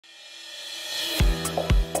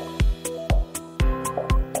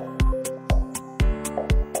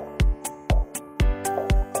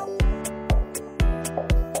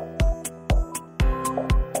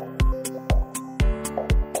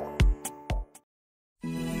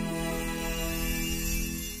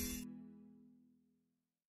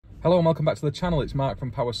Hello and welcome back to the channel. It's Mark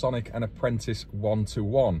from PowerSonic and Apprentice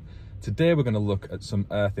 121. Today we're going to look at some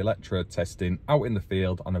earth electrode testing out in the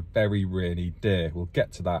field on a very rainy day. We'll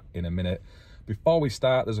get to that in a minute. Before we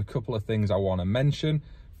start, there's a couple of things I want to mention.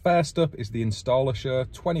 First up is the installer show,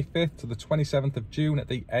 25th to the 27th of June at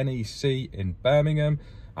the NEC in Birmingham.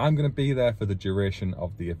 I'm going to be there for the duration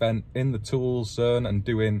of the event in the tools zone and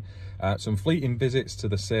doing some fleeting visits to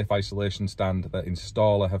the safe isolation stand that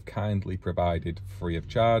installer have kindly provided free of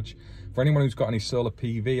charge. For anyone who's got any solar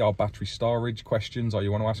PV or battery storage questions, or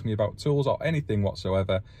you want to ask me about tools or anything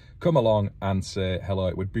whatsoever, come along and say hello.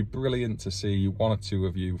 It would be brilliant to see one or two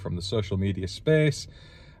of you from the social media space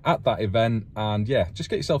at that event, and yeah, just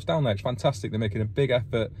get yourselves down there. It's fantastic. They're making a big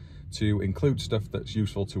effort to include stuff that's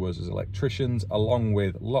useful to us as electricians, along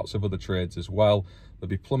with lots of other trades as well. There'll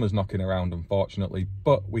be plumbers knocking around, unfortunately,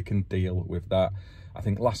 but we can deal with that. I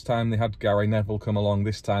think last time they had Gary Neville come along.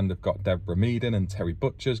 This time they've got Deborah Meaden and Terry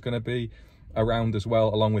Butcher's going to be around as well,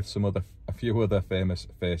 along with a few other famous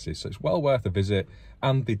faces. So it's well worth a visit,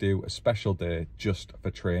 and they do a special day just for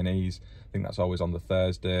trainees. I think that's always on the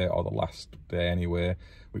Thursday or the last day anyway,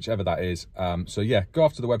 whichever that is. So yeah, go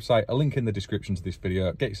off to the website, a link in the description to this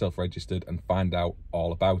video, get yourself registered and find out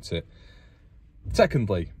all about it.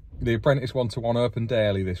 Secondly, the Apprentice 121 Open Day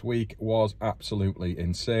early this week was absolutely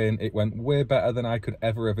insane. It went way better than I could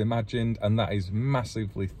ever have imagined, and that is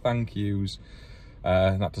massively thank yous.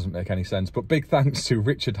 That doesn't make any sense, but big thanks to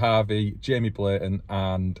Richard Harvey, Jamie Blayton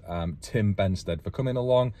and Tim Benstead for coming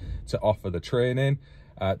along to offer the training.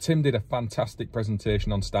 Tim did a fantastic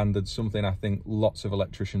presentation on standards, something I think lots of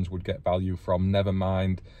electricians would get value from, never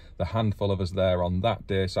mind the handful of us there on that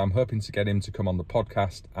day. So I'm hoping to get him to come on the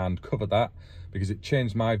podcast and cover that, because it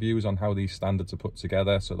changed my views on how these standards are put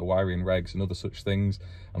together, so the wiring regs and other such things,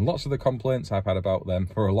 and lots of the complaints I've had about them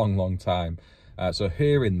for a long time. So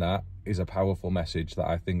hearing that is a powerful message that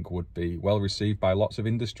I think would be well received by lots of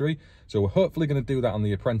industry. So we're hopefully going to do that on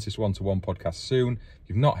the Apprentice 121 podcast soon. If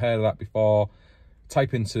you've not heard of that before,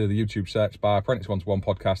 type into the YouTube search bar Apprentice 121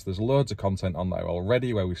 podcast. There's loads of content on there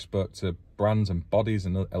already where we spoke to brands and bodies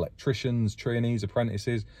and electricians, trainees,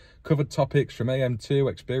 apprentices, covered topics from AM2,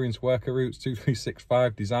 experienced worker routes,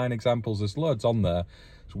 2365, design examples. There's loads on there.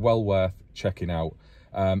 It's well worth checking out.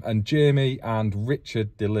 And Jamie and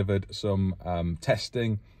Richard delivered some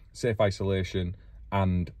testing, safe isolation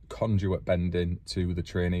and conduit bending to the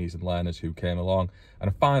trainees and learners who came along. And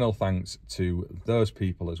a final thanks to those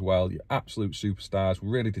people as well. You're absolute superstars,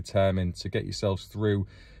 really determined to get yourselves through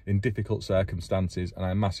in difficult circumstances, and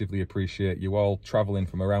I massively appreciate you all travelling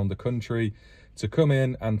from around the country to come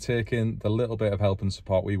in and take in the little bit of help and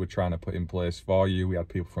support we were trying to put in place for you. We had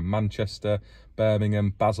people from Manchester,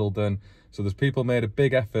 Birmingham, Basildon, so there's people made a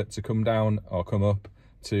big effort to come down or come up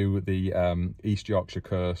to the East Yorkshire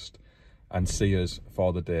coast and see us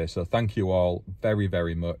for the day. So thank you all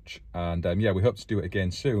very much, and yeah, we hope to do it again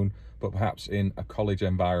soon, but perhaps in a college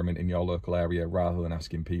environment in your local area rather than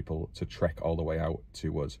asking people to trek all the way out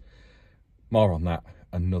to us. More on that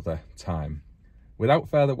another time. Without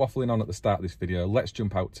further waffling on at the start of this video, let's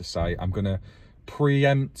jump out to site. I'm going to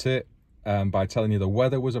preempt it by telling you the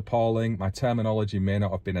weather was appalling. My terminology may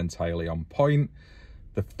not have been entirely on point.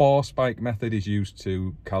 The 4-spike method is used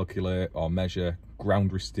to calculate or measure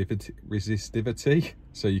ground resistivity,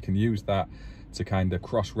 so you can use that to kind of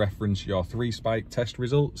cross-reference your 3-spike test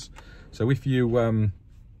results. So if you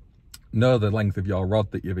know the length of your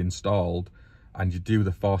rod that you've installed and you do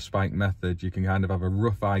the 4-spike method, you can kind of have a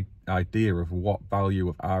rough idea of what value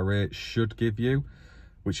of RA it should give you,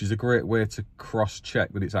 which is a great way to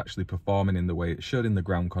cross-check that it's actually performing in the way it should in the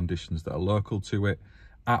ground conditions that are local to it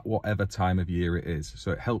at whatever time of year it is.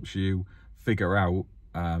 So it helps you figure out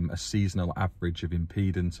a seasonal average of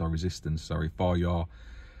impedance or resistance, sorry, for your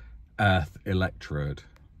earth electrode.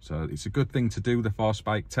 So it's a good thing to do the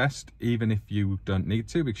 4-spike test, even if you don't need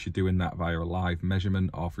to, because you're doing that via a live measurement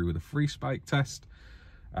or through with a 3-spike test.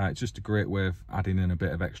 It's just a great way of adding in a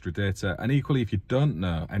bit of extra data. And equally, if you don't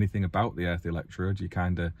know anything about the earth electrode, you're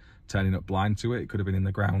kind of turning up blind to it. It could have been in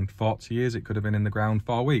the ground 40 years, it could have been in the ground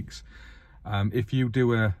 4 weeks. If you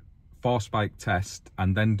do a 4-spike test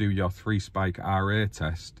and then do your 3-spike RA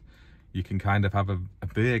test, you can kind of have a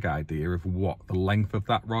vague idea of what the length of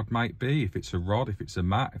that rod might be. If it's a rod, if it's a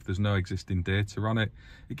mat, if there's no existing data on it,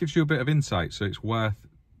 it gives you a bit of insight, so it's worth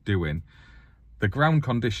doing. The ground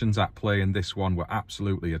conditions at play in this one were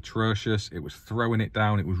absolutely atrocious. It was throwing it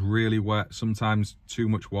down, it was really wet. Sometimes too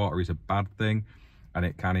much water is a bad thing, and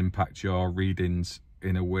it can impact your readings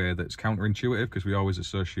in a way that's counterintuitive, because we always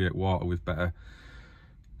associate water with better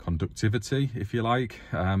conductivity, if you like,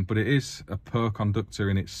 but it is a poor conductor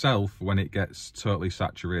in itself when it gets totally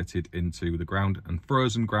saturated into the ground, and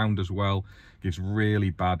frozen ground as well gives really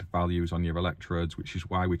bad values on your electrodes, which is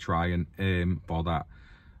why we try and aim for that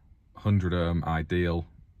 100 ohm ideal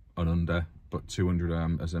and under, but 200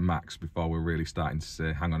 ohm as a max before we're really starting to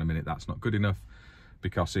say, hang on a minute, that's not good enough,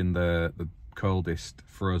 because in the coldest,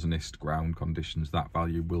 frozenest ground conditions, that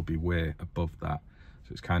value will be way above that.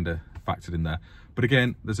 So it's kind of factored in there. But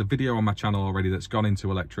again, there's a video on my channel already that's gone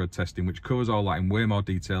into electrode testing, which covers all that in way more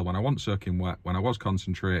detail when I wasn't soaking wet, when I was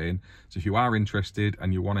concentrating. So if you are interested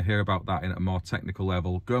and you want to hear about that in a more technical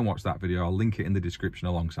level, go and watch that video. I'll link it in the description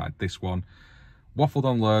alongside this one. Waffled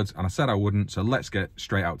on loads, and I said I wouldn't, so let's get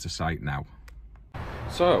straight out to site now.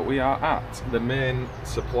 So we are at the main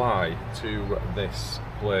supply to this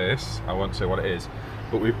place. I won't say what it is,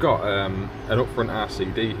 but we've got an upfront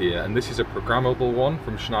RCD here, and this is a programmable one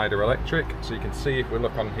from Schneider Electric. So you can see, if we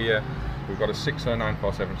look on here, we've got a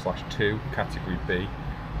 60947/2 category B,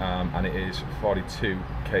 and it is 42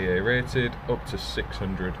 kA rated, up to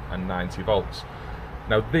 690 volts.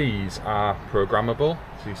 Now these are programmable,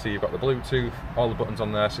 so you see you've got the Bluetooth, all the buttons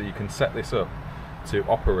on there, so you can set this up to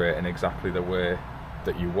operate in exactly the way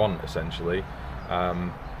that you want, essentially.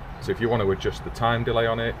 So if you want to adjust the time delay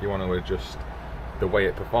on it, you want to adjust the way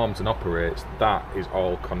it performs and operates, that is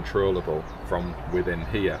all controllable from within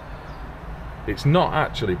here. It's not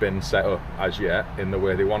actually been set up as yet in the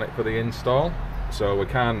way they want it for the install, so we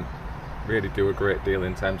can't really do a great deal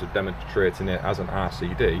in terms of demonstrating it as an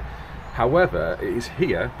RCD. However, it is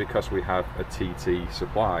here because we have a TT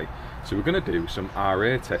supply. So we're going to do some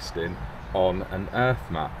RA testing on an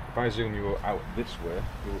earth mat. If I zoom you out this way,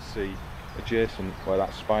 you'll see adjacent where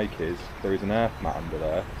that spike is, there is an earth mat under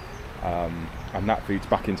there, and that feeds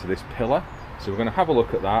back into this pillar. So we're going to have a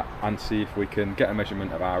look at that and see if we can get a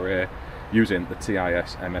measurement of RA using the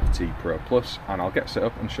TIS MFT Pro Plus, and I'll get set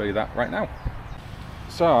up and show you that right now.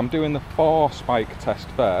 So I'm doing the 4 spike test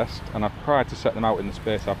first, and I've tried to set them out in the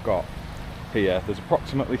space I've got here. There's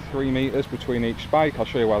approximately 3 meters between each spike. I'll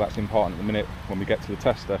show you why that's important in a minute when we get to the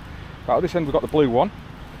tester. But at this end we've got the blue one,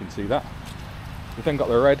 you can see that. We've then got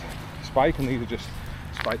the red spike, and these are just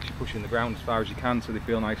spikes you push in the ground as far as you can so they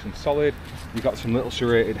feel nice and solid. You've got some little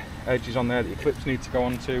serrated edges on there that your clips need to go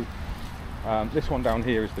onto. This one down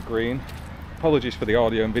here is the green. Apologies for the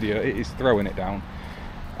audio and video, it is throwing it down.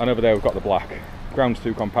 And over there we've got the black. Ground's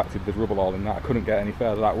too compacted, there's rubble all in that. I couldn't get any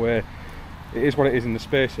further that way. It is what it is in the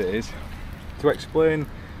space it is. To explain,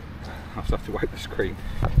 I'll just have to wipe the screen.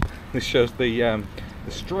 This shows the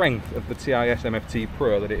strength of the TIS MFT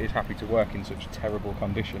Pro, that it is happy to work in such terrible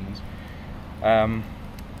conditions.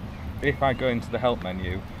 If I go into the help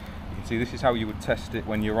menu, you can see this is how you would test it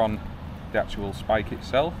when you're on the actual spike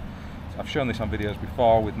itself. So I've shown this on videos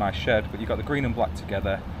before with my shed, but you've got the green and black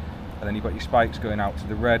together, and then you've got your spikes going out to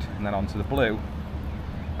the red and then onto the blue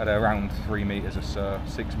at around 3 meters or so,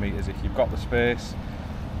 6 meters if you've got the space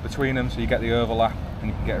between them, so you get the overlap and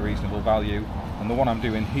you can get a reasonable value. And the one I'm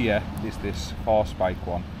doing here is this 4 spike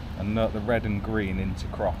one, and note the red and green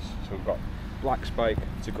intercross. So we've got black spike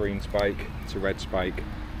to green spike to red spike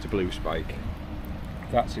to blue spike.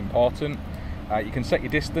 That's important. You can set your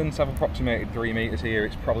distance. I've approximated 3 meters here.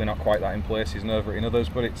 It's probably not quite that in places and over it in others,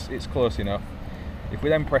 but it's close enough. If we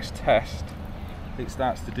then press test, it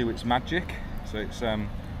starts to do its magic. So it's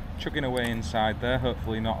chugging away inside there,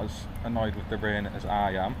 hopefully not as annoyed with the rain as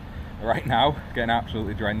I am right now, getting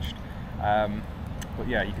absolutely drenched. But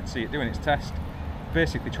yeah, you can see it doing its test,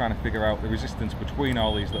 basically trying to figure out the resistance between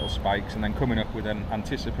all these little spikes and then coming up with an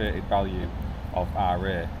anticipated value of RA.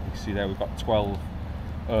 You can see there we've got 12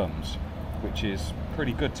 ohms, which is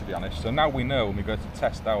pretty good, to be honest. So now we know when we go to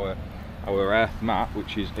test our earth mat,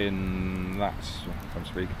 which is in that,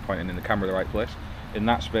 I'm pointing in the camera the right place, in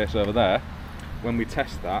that space over there, when we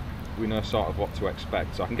test that, we know sort of what to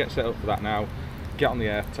expect. So I can get set up for that now, get on the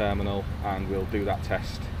earth terminal, and we'll do that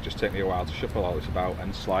test. Just take me a while to shuffle all this about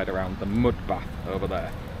and slide around the mud bath over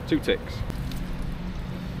there. 2 ticks.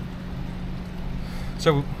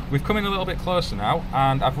 So we've come in a little bit closer now,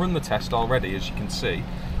 and I've run the test already, as you can see.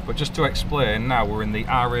 But just to explain, now we're in the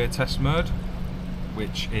RA test mode,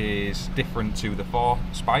 which is different to the 4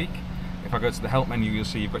 spike. If I go to the help menu, you'll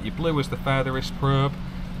see you've got your blue as the furthest probe,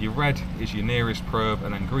 your red is your nearest probe,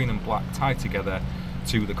 and then green and black tied together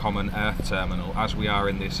to the common earth terminal, as we are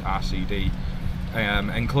in this RCD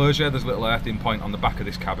enclosure. There's a little earthing point on the back of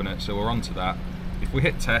this cabinet, so we're onto that. If we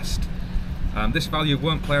hit test, this value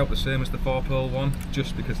won't play out the same as the 4-pole one,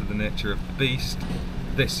 just because of the nature of the beast.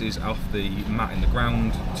 This is off the mat in the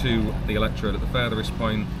ground to the electrode at the furthest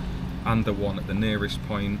point, and the one at the nearest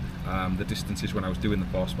point. The distances when I was doing the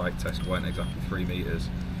 4 spike test weren't exactly 3 meters.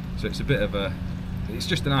 So it's a bit of a, it's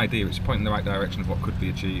just an idea, it's pointing in the right direction of what could be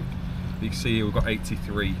achieved. You can see here we've got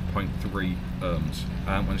 83.3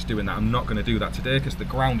 ohms. When it's doing that, I'm not going to do that today because the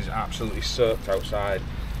ground is absolutely soaked outside.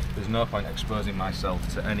 There's no point exposing myself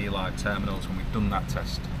to any live terminals when we've done that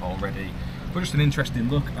test already. But just an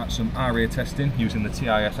interesting look at some RA testing using the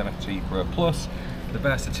TIS MFT PRO PLUS, the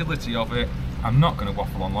versatility of it. I'm not going to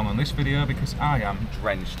waffle on long on this video because I am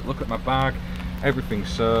drenched. Look at my bag, everything's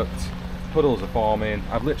soaked, puddles are forming.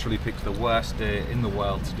 I've literally picked the worst day in the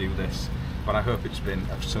world to do this, but I hope it's been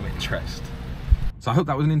of some interest. So I hope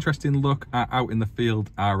that was an interesting look at out in the field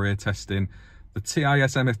RA testing. The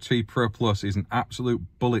TIS MFT PRO PLUS is an absolute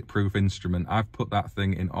bulletproof instrument. I've put that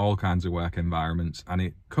thing in all kinds of work environments and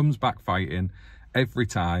it comes back fighting every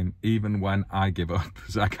time, even when I give up.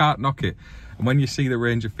 So I can't knock it. And when you see the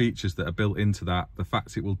range of features that are built into that, the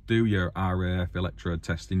fact it will do your RAF electrode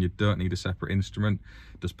testing, you don't need a separate instrument.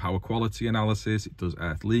 It does power quality analysis, it does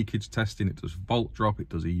earth leakage testing, it does volt drop, it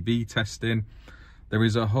does EV testing. There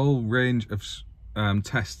is a whole range of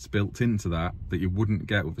tests built into that you wouldn't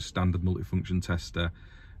get with a standard multifunction tester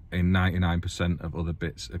in 99% of other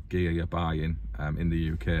bits of gear you're buying in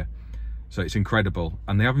the UK. So it's incredible,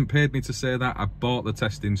 and they haven't paid me to say that. I bought the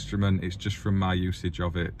test instrument, it's just from my usage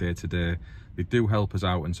of it day to day. They do help us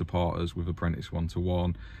out and support us with Apprentice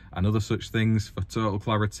 1-to-1 and other such things for total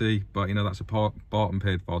clarity, but you know, that's a bought and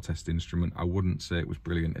paid for test instrument. I wouldn't say it was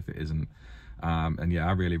brilliant if it isn't. And yeah,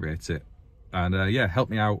 I really rate it. And yeah,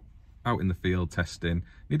 helped me out in the field testing.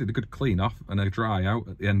 Needed a good clean off and a dry out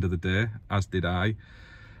at the end of the day, as did I.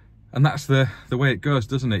 And that's the way it goes,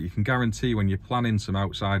 doesn't it? You can guarantee when you're planning some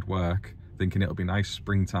outside work, thinking it'll be nice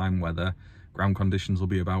springtime weather, ground conditions will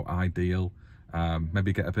be about ideal,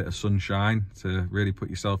 maybe get a bit of sunshine to really put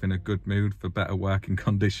yourself in a good mood for better working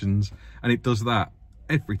conditions, and it does that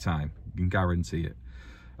every time. You can guarantee it.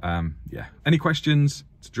 Yeah, any questions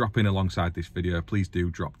to drop in alongside this video, please do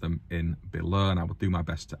drop them in below and I will do my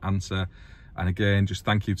best to answer. And again, just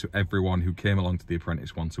thank you to everyone who came along to the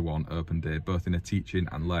Apprentice 1-to-1 Open Day, both in a teaching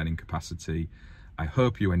and learning capacity. I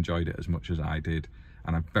hope you enjoyed it as much as I did,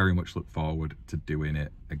 and I very much look forward to doing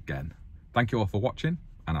it again. Thank you all for watching,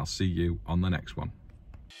 and I'll see you on the next one.